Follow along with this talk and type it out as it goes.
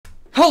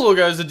Hello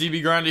guys, the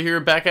DB Grinder here,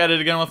 back at it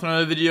again with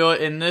another video,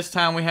 and this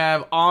time we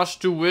have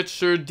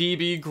Witcher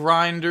DB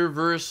Grinder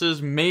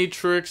versus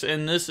Matrix,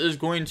 and this is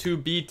going to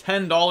be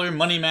 $10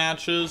 money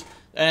matches.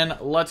 And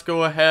let's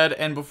go ahead,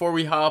 and before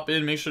we hop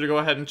in, make sure to go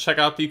ahead and check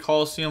out the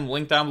Coliseum,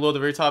 link down below at the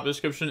very top of the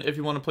description if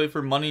you want to play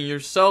for money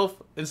yourself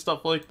and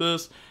stuff like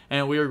this.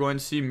 And we are going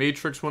to see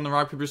Matrix win the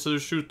rock, paper,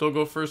 scissors, shoot. They'll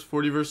go first,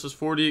 40 versus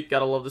 40,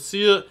 gotta love to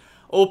see it.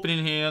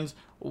 Opening hands.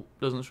 Oh,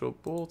 doesn't show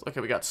both. Okay,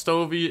 we got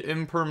Stovey,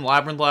 Imperm,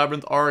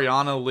 Labrynth,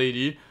 Ariana,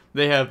 Lady.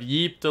 They have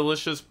Yeep,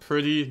 Delicious,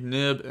 Pretty,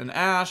 Nib, and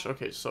Ash.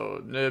 Okay,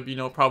 so Nib, you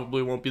know,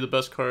 probably won't be the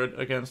best card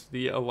against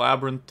the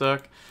Labrynth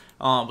deck.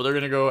 But they're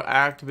going to go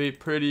activate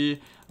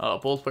Pretty.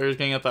 Both players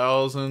getting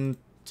 1,000.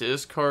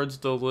 Discards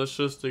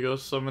Delicious to go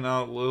summon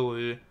out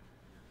Lily.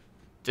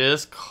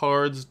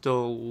 Discards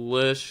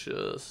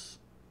Delicious.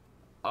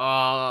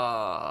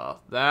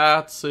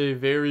 That's a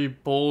very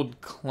bold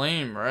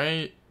claim,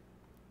 right?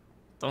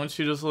 Don't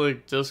you just,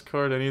 like,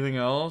 discard anything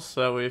else?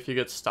 That way if you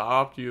get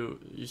stopped, you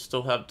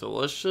still have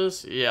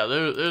Delicious? Yeah,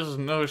 there's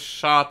no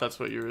shot that's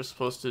what you were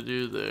supposed to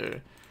do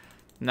there.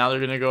 Now they're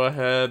going to go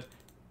ahead,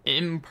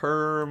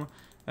 Imperm,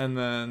 and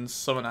then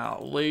summon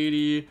out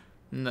Lady,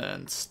 and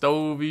then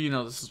Stovey. You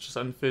know, this is just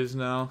end phase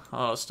now.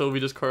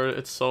 Stovey discard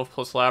itself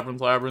plus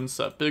Labrynth,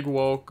 set big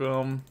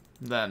welcome,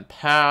 then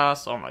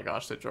pass. Oh my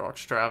gosh, they draw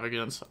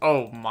Extravagance.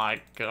 Oh my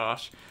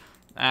gosh.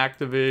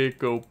 Activate,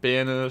 go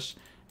banish.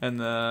 And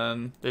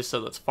then they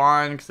said that's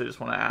fine because they just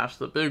want to ash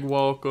the big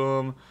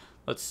welcome.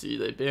 Let's see,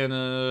 they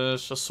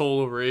banish a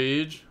Soul of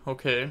Rage.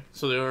 Okay,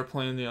 so they are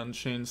playing the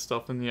Unchained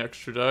stuff in the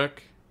extra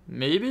deck.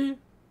 Maybe?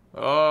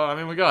 I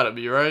mean, we gotta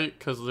be, right?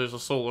 Because there's a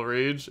Soul of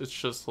Rage. It's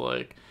just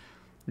like,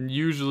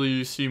 usually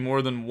you see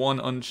more than one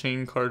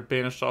Unchained card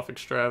banished off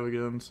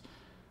Extravagance.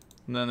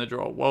 And then they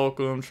draw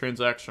Welcome,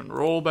 Transaction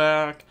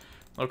Rollback.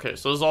 Okay,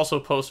 so this is also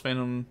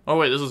post-Phantom. Oh,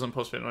 wait, this isn't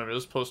post-Phantom. This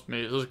is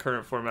post-Mate. This is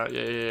current format.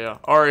 Yeah.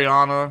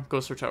 Ariana,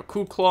 go search out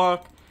Coup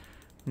Clock.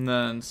 And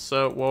then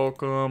set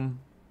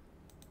Welcome.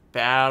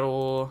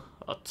 Battle.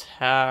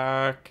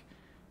 Attack.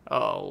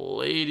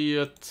 Lady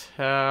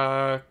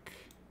Attack.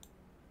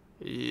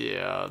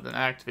 Yeah, then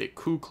activate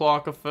Coup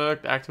Clock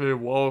effect. Activate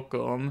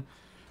Welcome.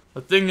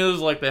 The thing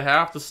is, like, they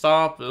have to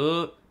stop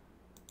it.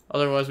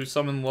 Otherwise, we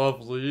summon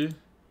Lovely.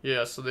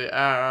 Yeah, so they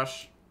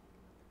ash.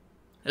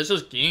 It's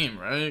just game,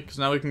 right? Because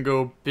now we can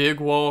go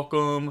big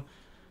welcome,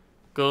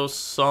 go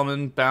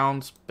summon,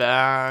 bounce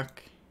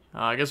back.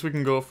 I guess we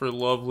can go for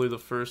Lovely the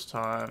first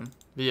time.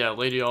 But yeah,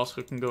 Lady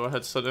also can go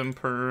ahead, set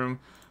Imperm,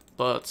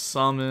 but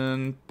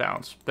summon,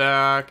 bounce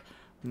back,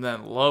 and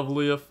then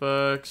Lovely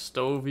effects,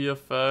 Stovey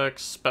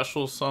effects,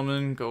 special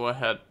summon, go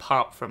ahead,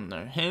 pop from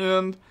their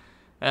hand.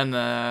 And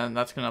then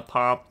that's going to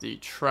pop the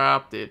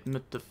trap, they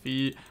admit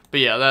defeat. But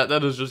yeah,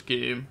 that is just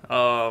game.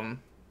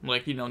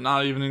 Like, you know,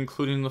 not even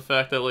including the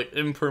fact that, like,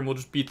 Imperm will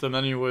just beat them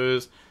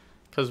anyways.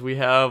 Because we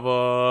have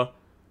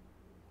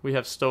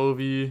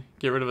Stovey,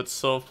 get rid of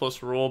itself plus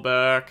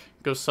rollback,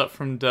 go set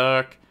from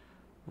deck,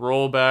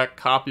 rollback,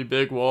 copy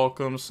big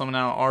welcome, summon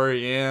out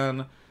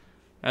Ariane,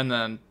 and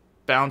then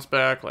bounce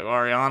back like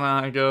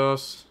Ariana, I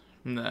guess.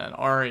 And then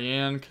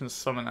Ariane can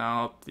summon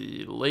out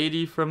the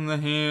Lady from the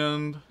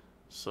hand.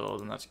 So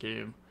then that's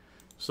game.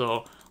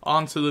 So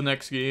on to the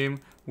next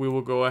game. We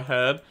will go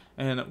ahead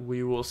and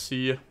we will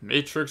see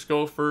Matrix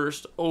go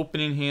first.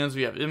 Opening hands,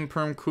 we have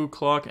Imperm, Coup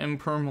Clock,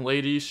 Imperm,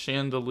 Lady,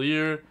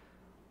 Chandelier.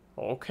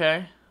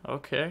 Okay.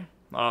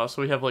 So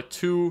we have like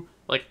two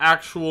like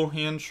actual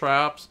hand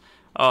traps.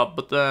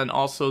 But then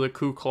also the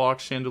Coup Clock,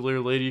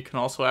 Chandelier, Lady can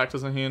also act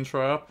as a hand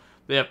trap.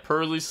 They have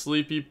Purrely,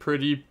 Sleepy,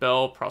 Pretty,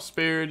 Belle,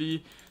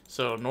 Prosperity.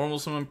 So normal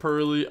summon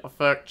Purrely,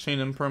 effect, chain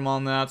Imperm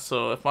on that.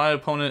 So if my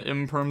opponent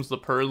Imperms the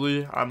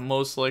Purrely, I'm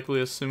most likely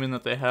assuming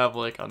that they have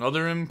like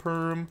another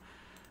Imperm.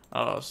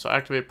 So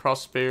activate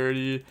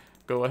Prosperity,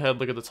 go ahead,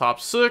 look at the top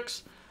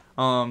 6.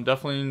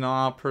 Definitely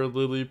not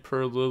Purrely.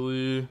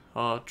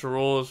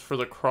 Duel is for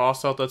the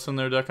cross out that's in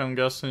their deck, I'm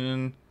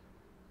guessing.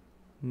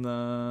 And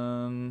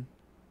then,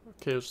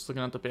 okay, just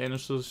looking at the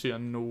banishes, yeah,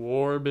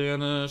 Noir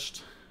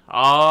banished.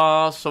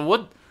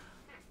 So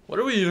what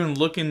are we even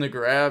looking to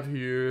grab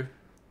here?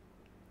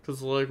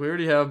 Because, like, we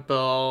already have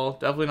Belle.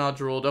 Definitely not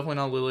Duel. Definitely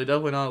not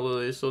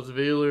Lily. So it's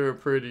Veiler or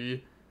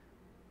Pretty.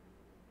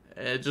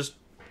 It just,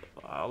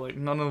 like,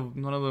 none of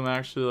them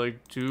actually,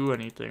 like, do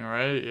anything,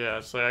 right? Yeah,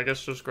 so I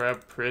guess just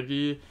grab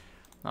Pretty.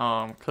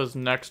 Because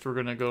next we're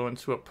going to go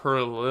into a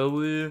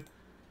Purrely.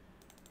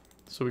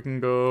 So we can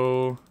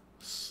go,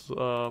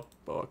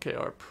 okay,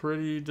 our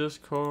Pretty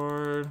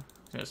discard. I'm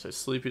going to say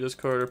Sleepy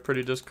discard or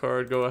Pretty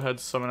discard. Go ahead,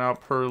 summon out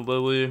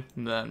Purrely.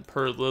 And then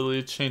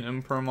Purrely, chain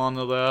Imperm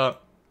onto that.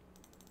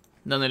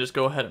 Then they just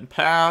go ahead and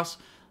pass,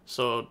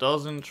 so it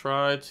doesn't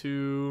try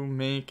to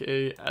make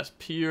a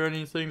SP or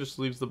anything, just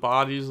leaves the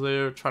bodies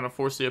there, trying to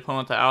force the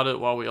opponent to out it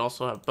while we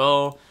also have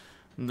Belle.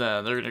 And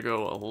then they're going to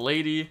go a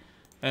Lady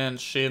and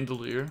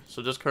Chandelier.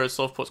 So discard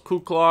itself plus Coup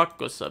Clock,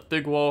 go set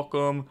big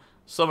welcome,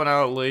 summon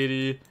out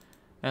Lady,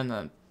 and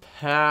then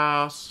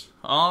pass.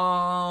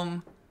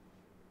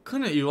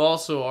 couldn't you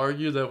also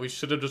argue that we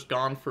should have just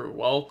gone for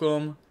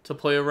Welcome to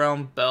play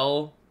around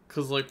Bell?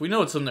 Because, like, we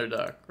know it's in their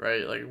deck,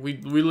 right? Like, we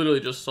literally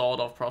just saw it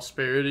off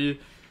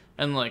Prosperity.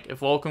 And, like,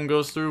 if Welcome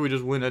goes through, we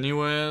just win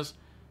anyways.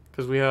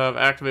 Because we have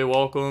Activate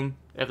Welcome.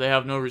 If they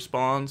have no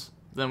response,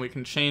 then we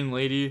can Chain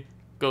Lady,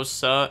 go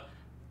set,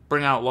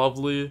 bring out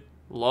Lovely,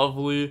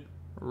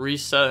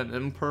 reset an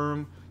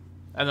Imperm,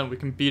 and then we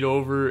can beat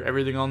over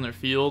everything on their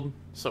field.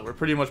 So we're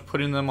pretty much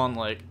putting them on,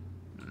 like,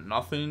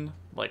 nothing.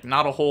 Like,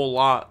 not a whole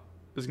lot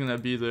is going to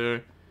be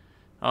there.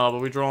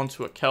 But we draw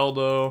into a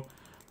Keldo,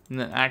 and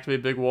then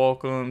activate Big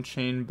Welcome,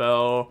 Chain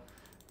Bell,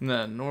 and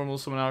then normal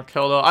summon out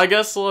Keldo. I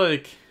guess,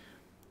 like,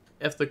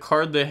 if the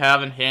card they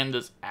have in hand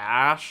is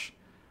Ash,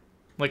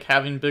 like,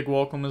 having Big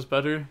Welcome is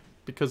better,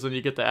 because then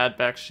you get to add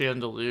back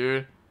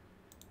Chandelier.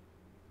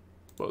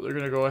 But they're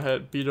going to go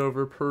ahead, beat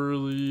over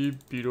Purrely,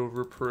 beat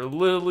over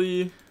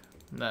Purrely.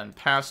 Then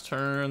pass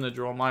turn, they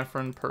draw My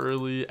Friend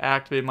Purrely,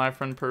 activate My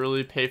Friend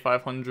Purrely, pay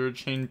 500,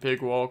 chain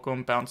Big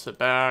Welcome, bounce it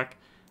back.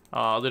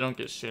 They don't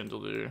get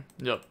Chandelier.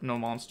 Yep, no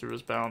monster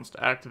is bounced.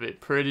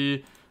 Activate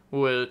Pretty,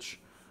 which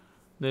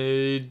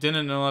they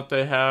didn't know that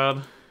they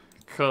had,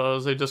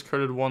 because they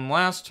discarded one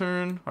last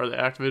turn, or they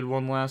activated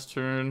one last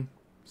turn.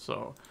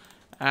 So,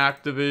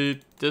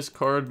 activate,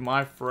 discard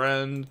My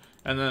Friend,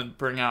 and then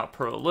bring out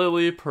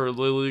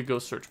Purrely, go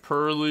search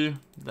Purrely,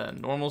 then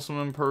normal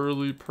summon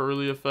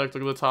Purrely effect,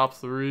 look at the top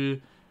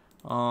three.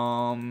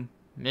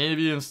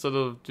 Maybe instead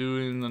of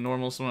doing the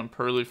normal summon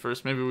Purrely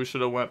first, maybe we should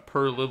have went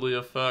Purrely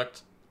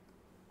effect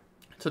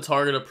to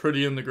target a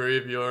Pretty in the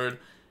graveyard,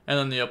 and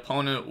then the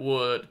opponent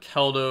would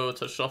Keldo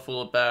to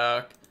shuffle it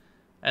back,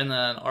 and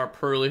then our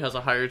Purrely has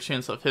a higher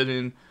chance of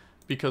hitting,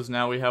 because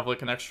now we have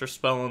like an extra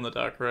spell in the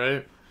deck,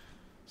 right?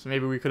 So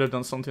maybe we could have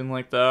done something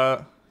like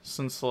that,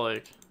 since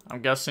like,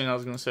 I'm guessing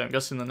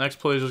the next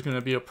play is just going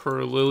to be a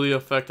Purrely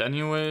effect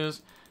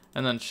anyways.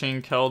 And then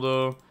Chain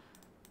Keldo.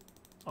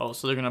 Oh,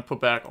 so they're going to put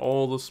back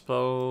all the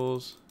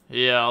spells.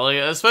 Yeah, like,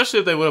 especially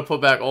if they would have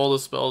put back all the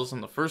spells in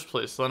the first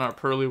place. Then our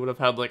Purrely would have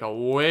had, like, a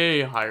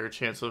way higher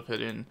chance of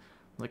hitting.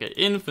 Like, an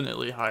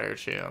infinitely higher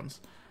chance.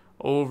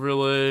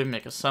 Overlay,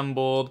 make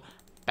assembled.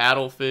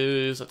 Battle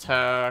phase,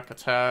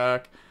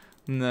 attack.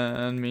 And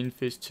then main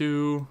phase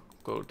 2.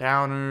 Go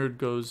Downward,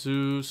 go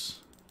Zeus.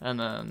 And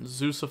then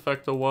Zeus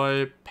effect a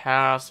wipe,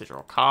 pass, they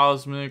draw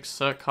Cosmic,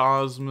 set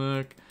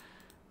Cosmic.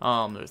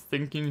 They're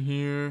thinking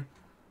here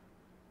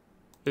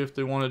if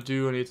they want to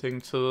do anything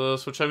to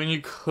this, which I mean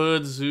you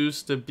could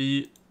Zeus to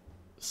beat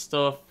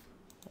stuff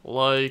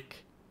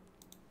like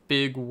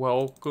Big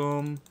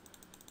Welcome.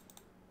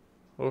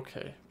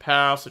 Okay,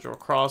 pass, they draw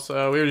Cross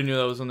out. We already knew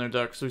that was in their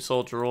deck because we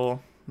saw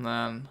Duel. And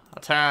then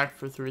attack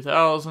for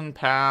 3,000,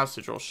 pass,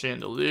 they draw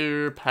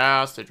Chandelier,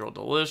 pass, they draw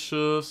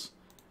Delicious.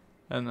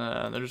 And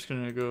then they're just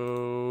going to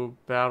go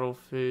battle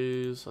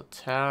phase,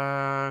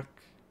 attack.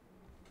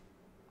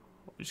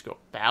 We just go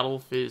battle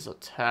phase,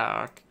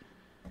 attack.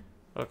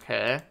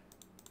 Okay.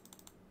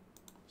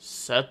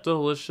 Set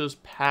Delicious,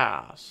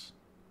 pass.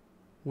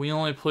 We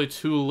only play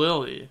 2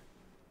 Lily.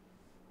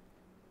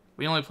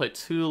 We only play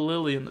 2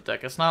 Lily in the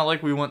deck. It's not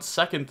like we went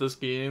second this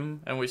game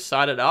and we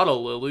sided out a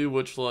Lily,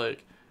 which,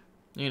 like,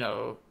 you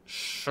know,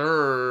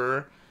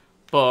 sure.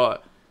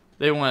 But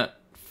they went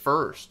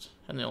first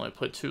and they only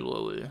played 2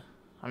 Lily.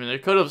 I mean, they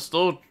could have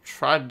still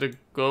tried to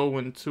go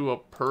into a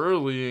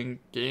Purrely and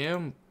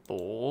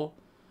gamble.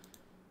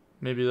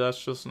 Maybe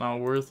that's just not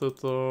worth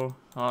it, though.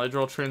 They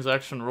draw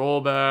Transaction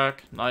Rollback.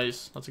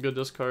 Nice. That's a good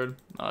discard.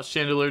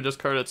 Chandelier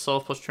discard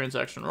itself plus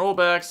Transaction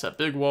Rollback. Set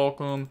Big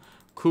Welcome.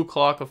 Coup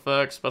Clock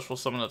effect. Special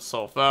summon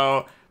itself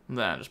out. And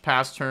then just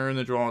pass turn.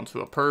 They draw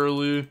into a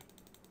Purrely.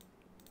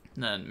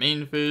 And then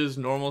main phase.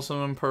 Normal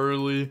summon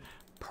Purrely.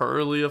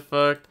 Purrely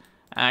effect.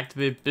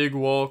 Activate Big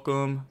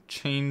Welcome,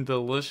 Chain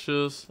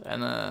Delicious,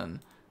 and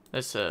then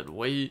they said,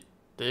 wait,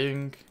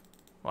 think.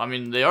 Well, I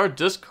mean, they are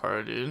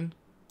discarded.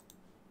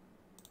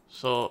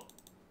 So,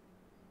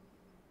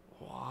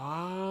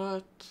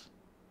 what?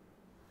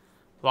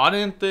 Why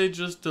didn't they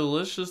just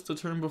Delicious the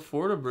turn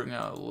before to bring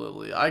out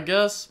Lily? I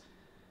guess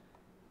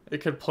it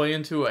could play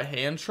into a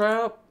hand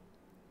trap.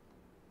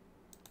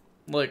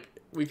 Like,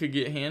 we could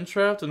get hand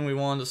trapped and we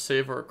wanted to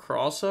save our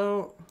cross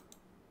out.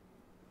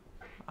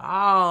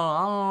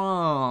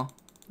 I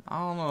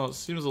don't know. It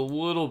seems a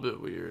little bit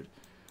weird.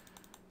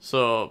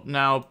 So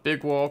now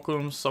Big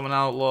Welcome, summon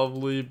out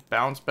Lovely,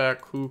 bounce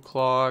back Coup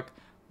Clock.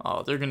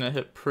 They're gonna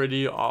hit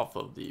Pretty off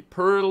of the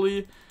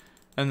Purrely,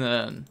 and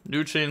then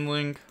new Chain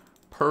Link,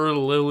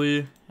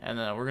 Purrely, and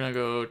then we're gonna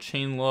go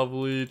Chain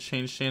Lovely,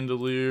 Chain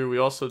Chandelier. We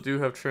also do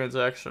have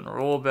Transaction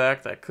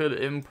Rollback that could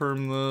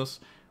imperm this,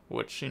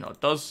 which, you know,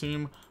 does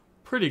seem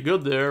pretty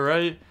good there,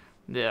 right?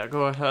 Yeah,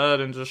 go ahead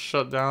and just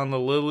shut down the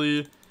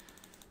Lily.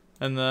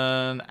 And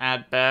then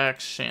add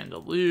back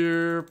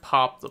Chandelier,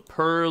 pop the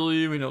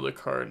Purrely. We know the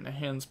card in the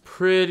hand's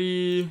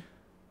Pretty.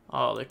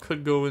 They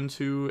could go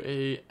into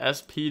a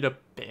SP to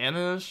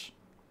banish.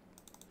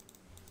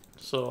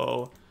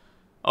 So,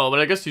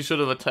 but I guess you should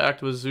have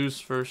attacked with Zeus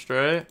first,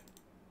 right?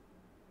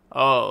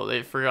 Oh,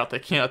 they forgot they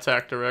can't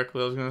attack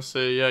directly. I was going to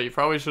say, yeah, you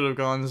probably should have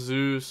gone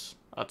Zeus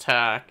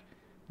attack,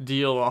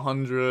 deal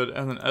 100,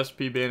 and then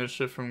SP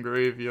banish it from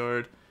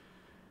graveyard.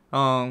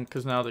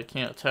 Because now they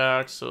can't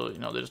attack, so, you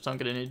know, they just don't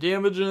get any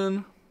damage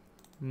in.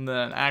 And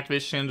then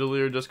activate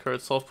Chandelier, discard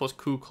itself plus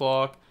Coup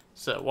Clock,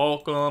 set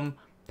Welcome,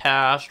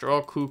 pass,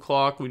 draw Coup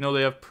Clock. We know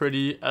they have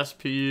pretty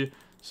SP,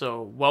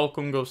 so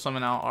Welcome, go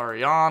summon out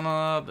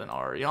Ariana, then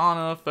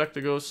Ariana, effect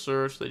to go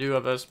search. They do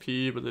have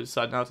SP, but they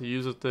decide not to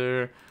use it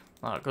there.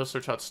 Go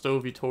search out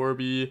Stovey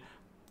Torby,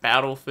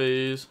 Battle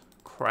Phase,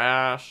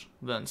 Crash,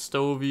 then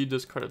Stovey,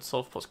 discard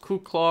itself plus Coup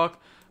Clock.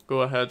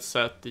 Go ahead,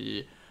 set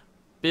the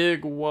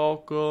big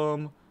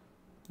Welcome,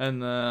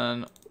 and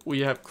then we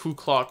have Coup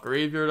Clock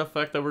Graveyard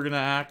effect that we're going to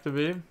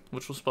activate,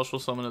 which will special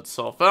summon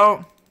itself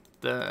out.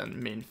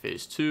 Then main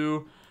phase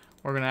 2,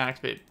 we're going to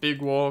activate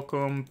Big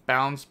Welcome,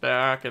 Bounce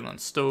Back, and then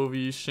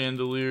Stovey,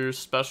 Chandelier,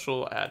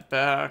 special, add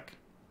back.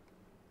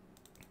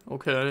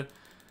 Okay.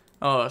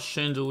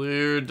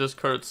 Chandelier,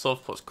 discard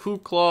itself plus Coup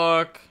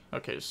Clock.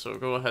 Okay, so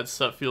go ahead,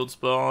 set field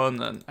spell, and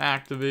then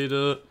activate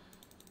it.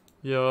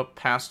 Yup,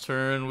 pass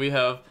turn. We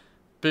have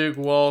Big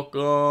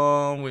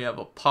Welcome. We have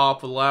a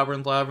pop with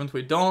Labrynth.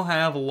 We don't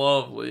have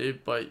Lovely,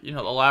 but, you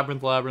know, the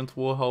Labrynth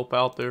will help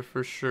out there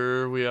for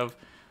sure. We have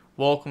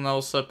Welcome that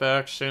will set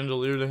back,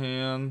 Chandelier to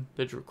hand.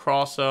 They drew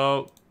Cross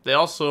out. They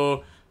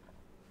also,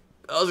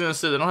 I was going to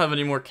say, they don't have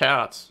any more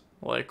cats.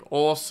 Like,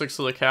 all 6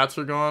 of the cats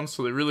are gone,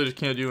 so they really just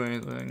can't do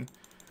anything.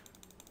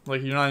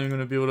 Like, you're not even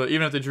going to be able to,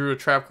 even if they drew a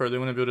trap card, they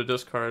wouldn't be able to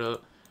discard it.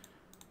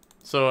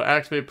 So,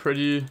 activate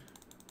Pretty.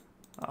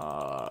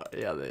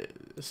 Yeah, they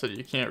said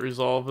you can't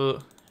resolve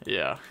it.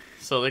 Yeah.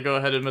 So, they go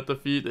ahead and admit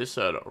defeat. They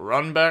said,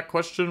 run back,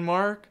 question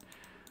mark.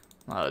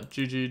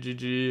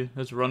 GG.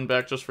 Is run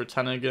back just for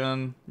 10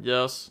 again?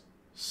 Yes.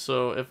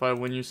 So, if I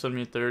win, you send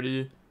me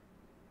 30.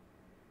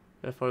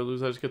 If I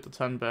lose, I just get the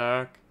 10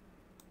 back.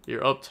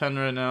 You're up 10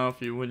 right now.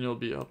 If you win, you'll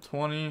be up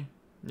 20.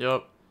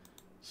 Yep.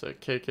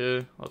 Said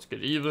KK, let's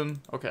get even.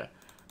 Okay,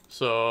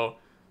 so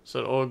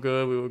said all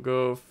good. We will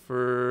go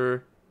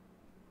for.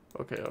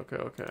 Okay.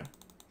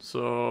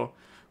 So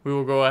we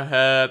will go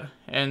ahead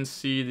and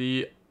see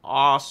the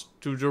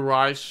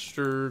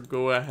Ostugereister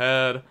go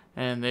ahead,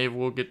 and they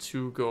will get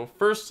to go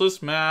first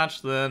this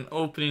match. Then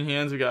opening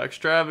hands, we got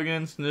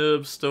Extravagance,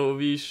 Nib,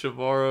 Stovey,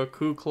 Shavara,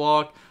 Coup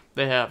Clock.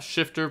 They have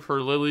Shifter,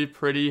 Purrely,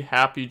 Pretty,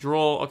 Happy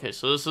Draw. Okay,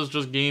 so this is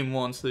just game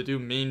 1, so they do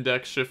main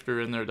deck Shifter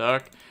in their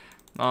deck.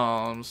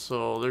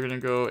 So they're gonna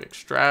go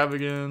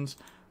Extravagance,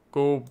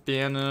 go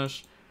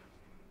Banish.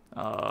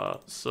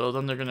 So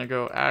then they're gonna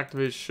go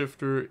activate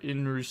Shifter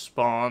in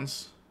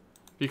response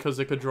because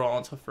they could draw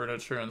onto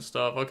furniture and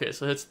stuff. Okay,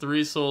 so hits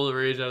 3 Soul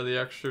Rage out of the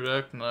extra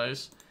deck.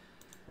 Nice.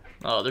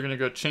 They're gonna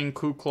go Chain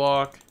Coup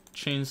Clock,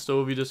 Chain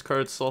Stovey,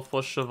 discard Self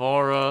plus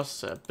Shavara,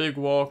 set Big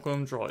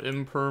Welcome, draw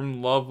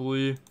Imperm,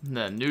 Lovely, and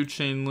then new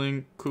Chain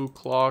Link, Coup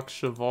Clock,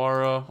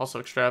 Shavara, also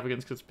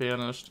Extravagance gets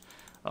banished.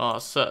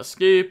 Set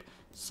Escape,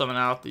 summon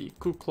out the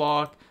Coup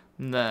Clock,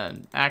 and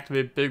then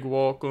activate Big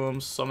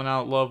Welcome, summon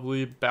out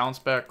Lovely, bounce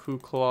back Coup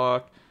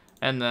Clock,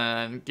 and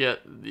then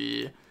get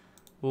the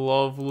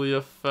Lovely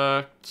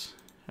effect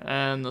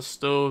and the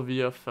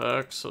Stovey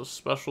effect. So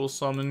special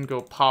summon,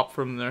 go pop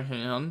from their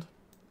hand.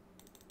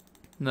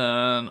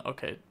 Then,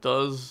 okay,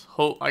 does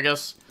hope, I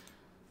guess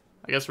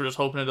we're just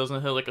hoping it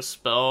doesn't hit like a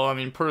spell. I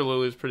mean,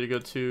 Purrely is pretty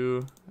good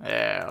too.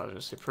 Yeah, I'll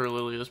just say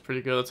Purrely is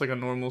pretty good. It's like a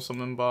normal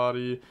summon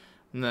body.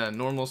 And then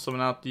normal summon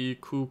out the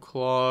Coup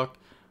Clock,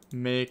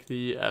 make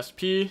the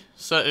SP,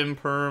 set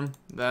Imperm,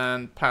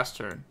 then pass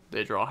turn.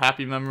 They draw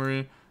Happy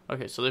Memory.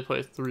 Okay, so they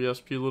play 3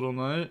 SP Little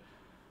Knight.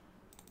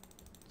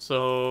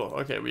 So,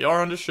 okay, we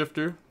are under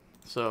Shifter.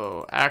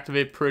 So,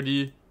 activate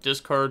Pretty,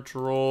 discard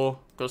draw,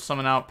 go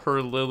summon out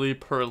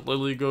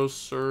Purrely goes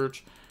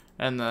search,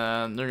 and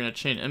then they're going to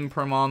chain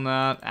Imperm on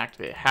that,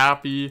 activate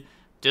Happy,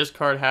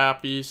 discard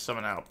Happy,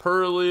 summon out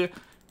Purrely,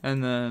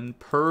 and then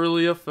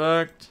Purrely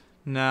effect.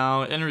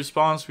 Now, in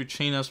response, we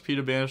chain SP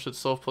to banish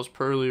itself plus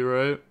Purrely,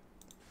 right?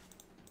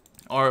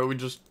 Or we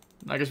just,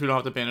 I guess we don't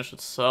have to banish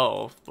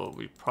itself, but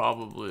we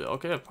probably,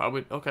 okay.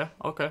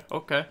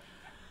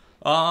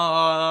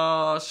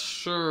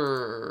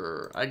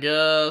 Sure. I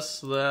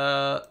guess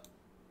that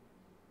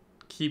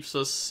keeps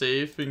us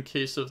safe in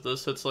case if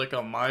this hits like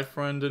a My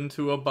Friend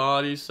into a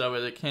body, so that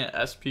way they can't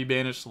SP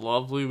banish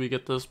Lovely. We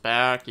get this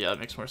back. Yeah, that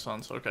makes more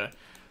sense. Okay.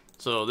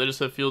 So they just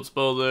have field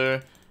spell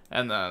there,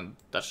 and then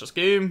that's just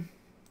game.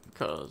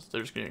 Because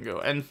they're just going to go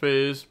end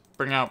phase,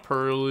 bring out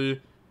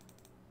Purrely,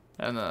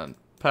 and then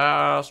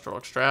pass, draw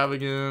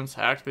Extravagance,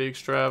 activate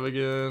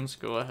Extravagance,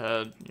 go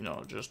ahead, you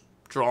know, just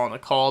draw on the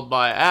Called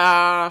by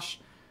Ash.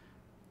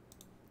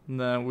 And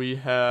then we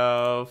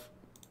have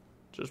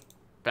just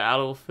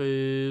battle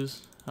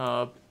phase,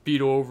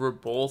 beat over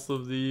both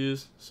of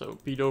these. So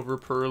beat over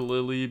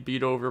Purrely,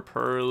 beat over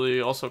Purrely.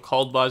 Also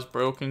Called by is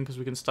broken because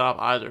we can stop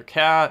either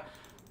cat.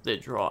 They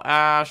draw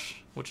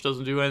Ash, which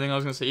doesn't do anything. I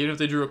was going to say, even if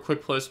they drew a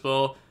quick play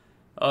spell,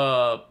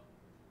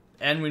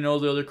 and we know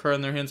the other card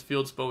in their hand's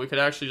field spell, we could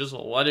actually just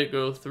let it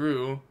go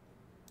through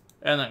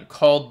and then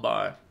Called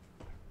by.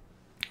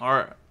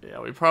 Alright, yeah,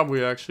 we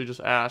probably actually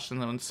just Ash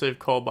and then save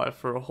Called by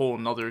for a whole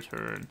another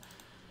turn.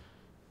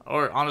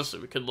 Or honestly,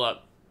 we could let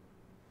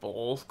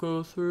both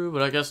go through,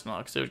 but I guess not,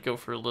 because they would go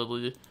for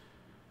Lily.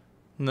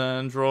 And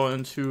then draw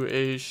into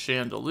a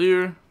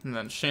Chandelier, and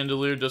then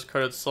Chandelier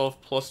discard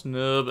itself plus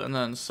nib, and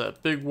then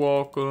set Big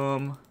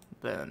Welcome,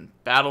 then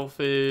Battle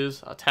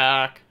Phase,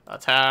 attack,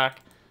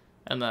 attack,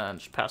 and then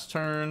just pass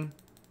turn.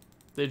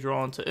 They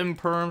draw into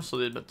Imperm, so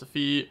they bet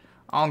defeat.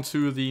 On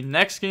to the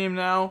next game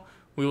now.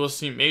 We will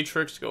see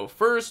Matrix go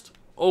first.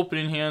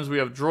 Opening hands, we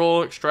have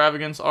Droll,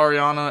 Extravagance,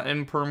 Ariana,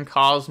 Imperm,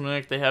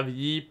 Cosmic. They have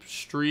Yeep,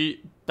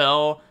 Street,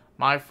 Bell,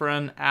 My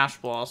Friend, Ash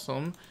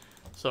Blossom.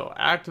 So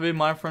activate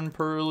My Friend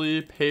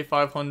Purrely, pay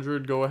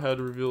 500, go ahead,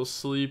 reveal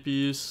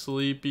Sleepy,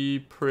 Sleepy,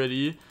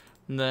 Pretty,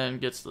 and then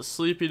gets the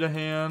Sleepy to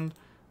hand.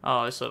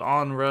 I said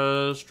on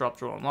res, drop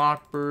Droll and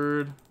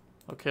Lockbird.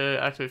 Okay,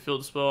 activate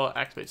Field Spell,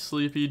 activate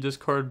Sleepy,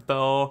 discard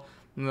Bell,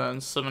 and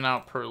then summon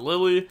out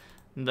Purrely.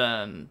 And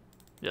then,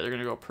 yeah, they're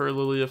going to go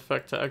Purrely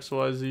effect to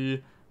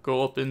XYZ,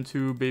 go up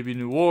into Baby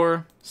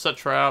Noir, set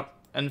trap,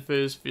 end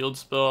phase, Field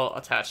Spell,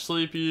 attach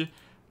Sleepy.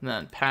 And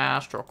then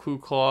pass, draw Ku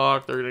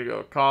Clock. They're going to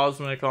go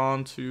Cosmic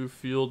on to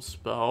Field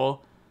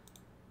Spell.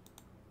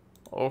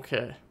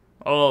 Okay.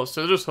 Oh, so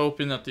they're just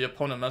hoping that the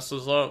opponent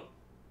messes up.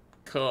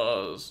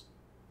 Because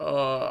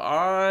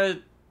I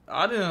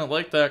didn't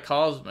like that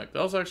Cosmic.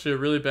 That was actually a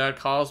really bad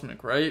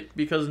Cosmic, right?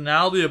 Because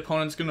now the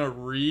opponent's going to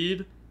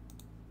read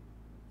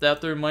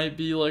that there might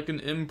be like an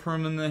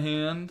Imperm in the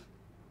hand.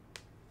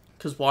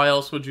 Because why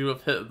else would you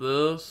have hit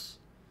this?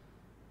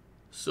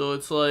 So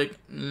it's like,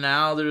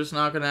 now they're just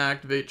not going to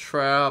activate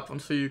Trap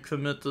until you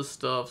commit this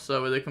stuff, so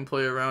that way they can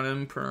play around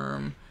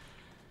Imperm.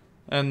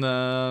 And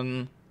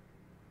then,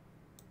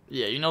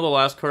 yeah, you know the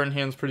last card in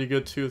hand's pretty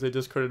good too if they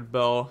discarded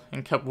Bell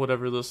and kept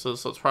whatever this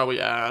is, so it's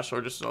probably Ash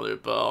or just another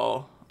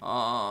Bell.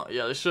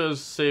 Yeah, they should have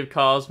saved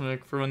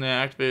Cosmic for when they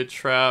activate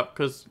Trap,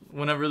 because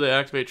whenever they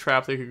activate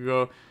Trap, they could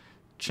go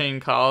Chain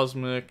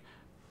Cosmic,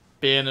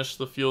 banish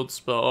the Field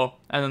Spell,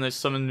 and then they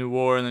summon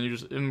Noir, and then you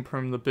just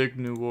Imperm the big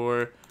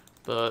Noir.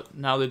 But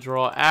now they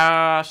draw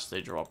Ash,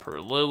 they draw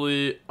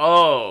Purrely.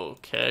 Oh,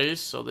 okay,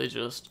 so they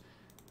just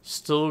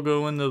still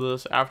go into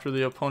this after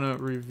the opponent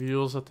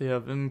reveals that they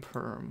have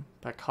Imperm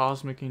by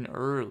Cosmicing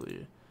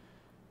early.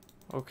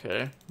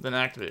 Okay, then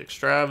activate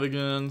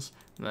Extravagance,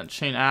 and then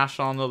chain Ash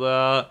onto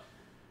that.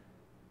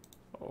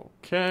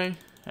 Okay,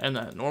 and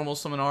then normal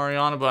summon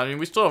Ariana, but I mean,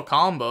 we still have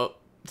combo.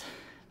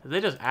 Did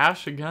they just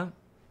Ash again?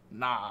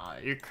 Nah,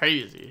 you're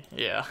crazy.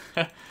 Yeah.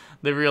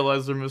 They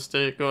realized their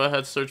mistake. Go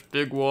ahead, search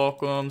Big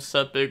Welcome,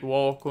 set Big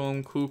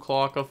Welcome, Ku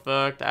Clock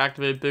effect,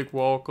 activate Big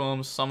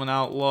Welcome, summon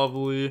out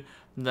Lovely,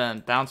 then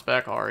bounce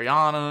back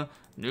Ariana,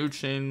 new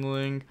chain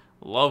link,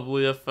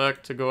 Lovely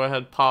effect to go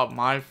ahead pop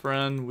My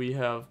Friend. We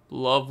have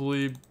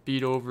Lovely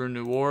beat over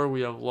Noir.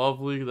 We have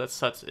Lovely that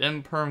sets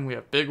Imperm. We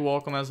have Big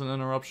Welcome as an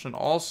interruption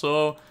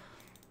also.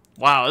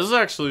 Wow, this is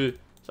actually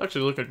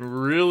looking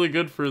really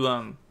good for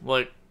them.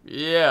 Like,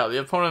 yeah, the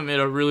opponent made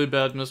a really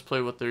bad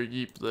misplay with their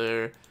Yeep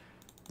there.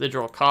 They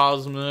draw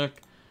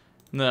Cosmic,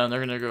 and then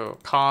they're going to go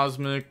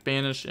Cosmic,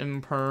 banish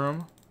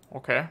Imperm.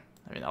 Okay,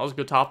 I mean, that was a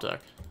good top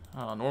deck.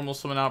 Normal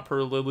summon out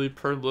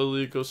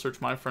Purrely, go search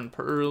My Friend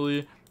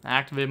Purrely,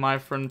 activate My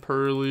Friend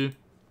Purrely.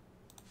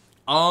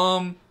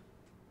 Shouldn't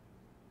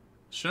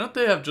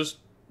they have just,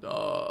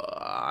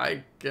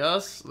 I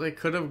guess they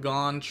could have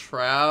gone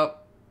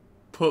Trap,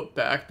 put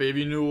back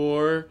Baby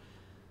Noir,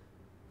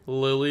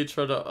 Lily,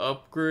 try to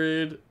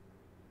upgrade,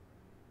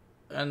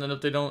 and then if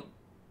they don't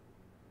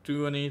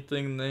do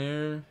anything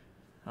there,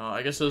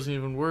 I guess it doesn't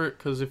even work,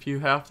 because if you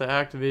have to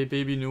activate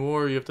Baby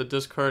Noir, you have to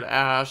discard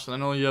Ash, and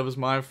then all you have is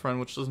My Friend,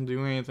 which doesn't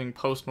do anything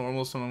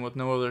post-normal summon with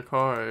no other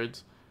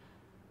cards.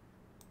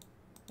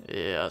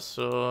 Yeah,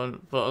 so,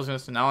 but I was going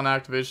to say, now on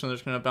activation, they're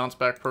just going to bounce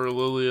back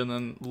Purrely, and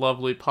then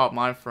Lovely pop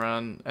My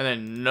Friend, and they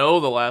know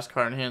the last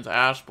card in hand's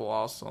Ash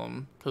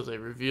Blossom, because they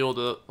revealed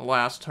it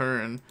last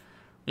turn.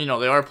 You know,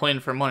 they are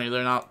playing for money,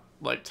 they're not,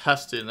 like,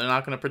 testing, they're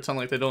not going to pretend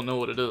like they don't know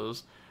what it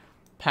is.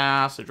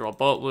 Pass, they draw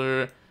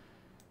Butler,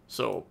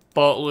 so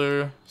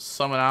Butler,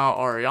 summon out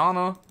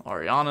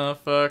Ariana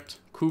effect,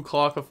 Ku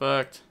Clock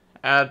effect,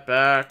 add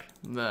back,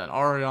 then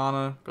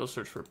Ariana, go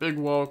search for Big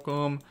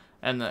Welcome,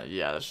 and then,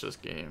 yeah, that's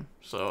just game.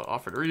 So,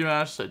 offered a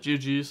rematch, said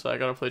GG, so I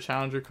gotta play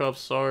Challenger Cup,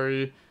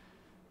 sorry,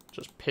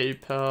 just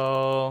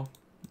PayPal,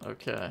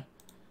 okay.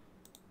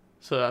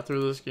 So after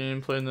this game,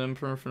 playing the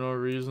Imperm for no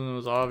reason, it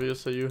was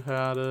obvious that you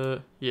had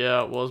it.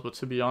 Yeah, it was, but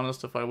to be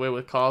honest, if I wait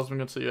with Cosmic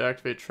until you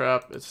activate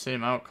Trap, it's the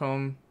same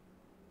outcome.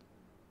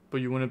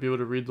 But you wouldn't be able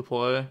to read the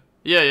play.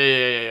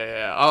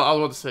 Yeah. I was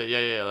about to say,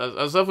 yeah.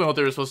 That's definitely what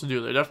they were supposed to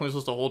do. They're definitely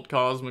supposed to hold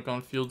Cosmic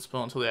on Field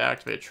Spell until they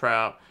activate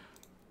Trap.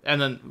 And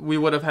then we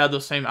would have had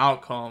the same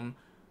outcome.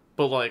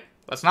 But, like,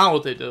 that's not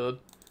what they did.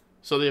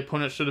 So the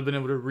opponent should have been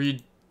able to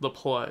read the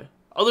play.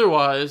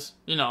 Otherwise,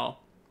 you know,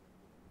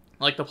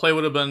 like, the play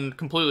would have been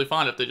completely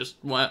fine if they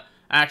just went,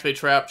 activate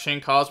Trap,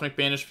 chain Cosmic,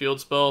 banish Field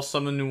Spell,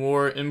 summon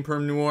Noir,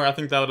 Imperm Noir. I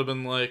think that would have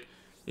been, like,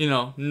 you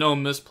know, no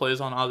misplays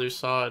on either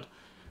side.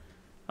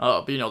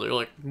 But, you know, there,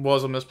 like,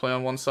 was a misplay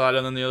on one side,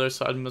 and then the other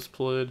side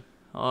misplayed.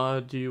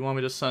 Do you want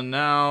me to send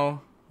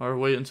now? Or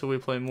wait until we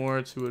play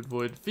more to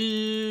avoid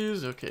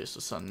fees. Okay, so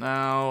send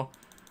now.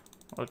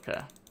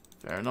 Okay.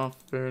 Fair enough,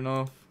 fair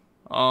enough.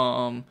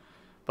 By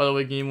the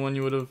way, game 1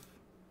 you would have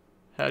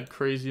had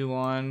crazy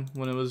line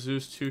when it was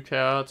Zeus 2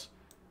 cats.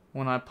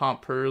 When I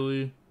pop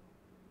Purrely,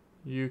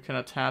 you can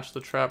attach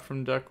the trap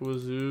from deck with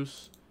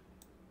Zeus.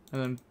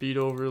 And then beat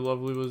over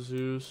Lovely with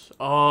Zeus.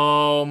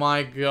 Oh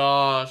my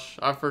gosh.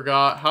 I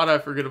forgot. How did I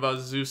forget about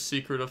Zeus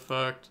secret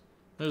effect?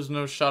 There's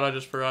no shot I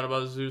just forgot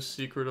about Zeus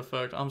secret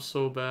effect. I'm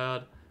so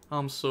bad.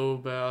 I'm so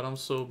bad. I'm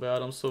so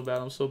bad. I'm so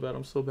bad. I'm so bad.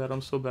 I'm so bad.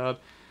 I'm so bad.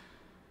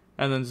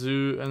 And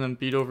then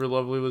beat over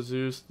Lovely with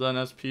Zeus. Then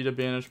SP to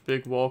banish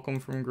Big Welcome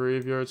from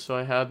graveyard. So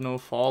I had no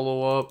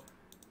follow-up.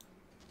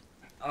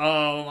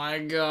 Oh my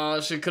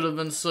gosh, it could have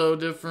been so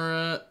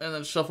different. And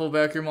then shuffle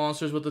back your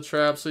monsters with the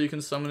trap so you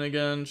can summon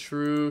again.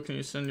 True. Can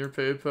you send your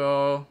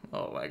PayPal?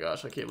 Oh my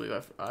gosh, I can't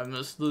believe I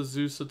missed the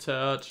Zeus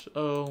attach.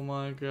 Oh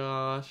my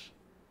gosh.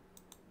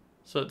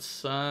 So it's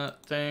sent.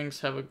 Thanks.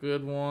 Have a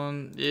good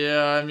one.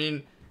 Yeah, I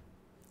mean,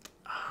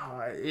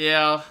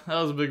 yeah,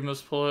 that was a big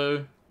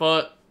misplay.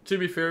 But to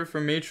be fair,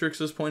 from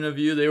Matrix's point of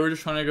view, they were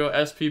just trying to go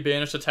SP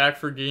banish attack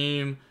for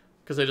game.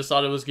 Because they just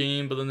thought it was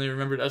game, but then they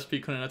remembered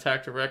SP couldn't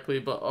attack directly.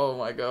 But oh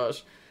my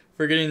gosh,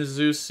 forgetting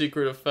Zeus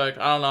secret effect.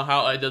 I don't know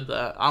how I did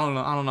that. I don't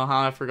know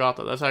how I forgot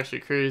that. That's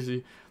actually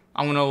crazy.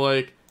 I'm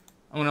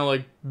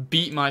gonna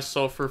beat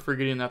myself for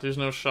forgetting that. There's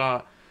no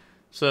shot.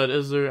 Said,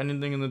 is there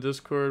anything in the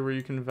Discord where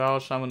you can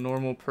vouch I'm a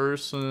normal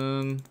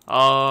person?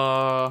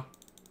 Cause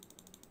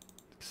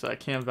I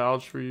can't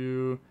vouch for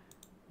you.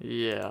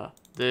 Yeah,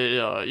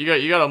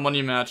 you got a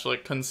money match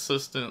like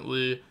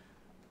consistently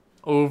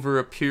over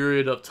a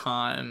period of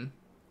time.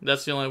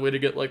 That's the only way to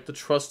get like the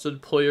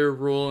trusted player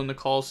rule in the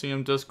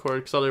Coliseum Discord,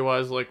 because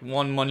otherwise like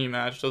one money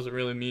match doesn't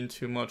really mean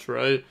too much,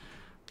 right?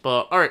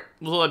 But alright,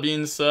 with all that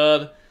being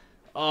said,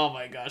 oh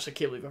my gosh, I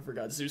can't believe I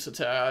forgot Zeus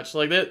attach.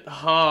 Like that,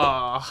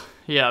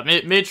 yeah,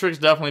 Matrix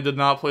definitely did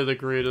not play the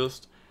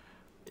greatest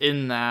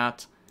in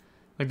that.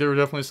 Like there were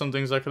definitely some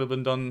things that could have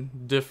been done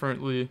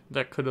differently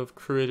that could have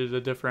created a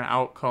different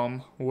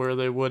outcome where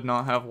they would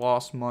not have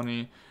lost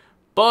money.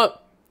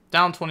 But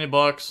down 20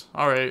 bucks.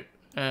 Alright.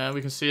 And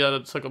we can see that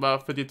it took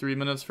about 53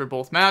 minutes for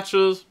both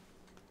matches.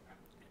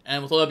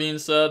 And with all that being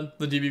said,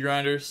 the DB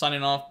Grinder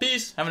signing off.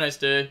 Peace. Have a nice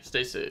day.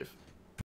 Stay safe.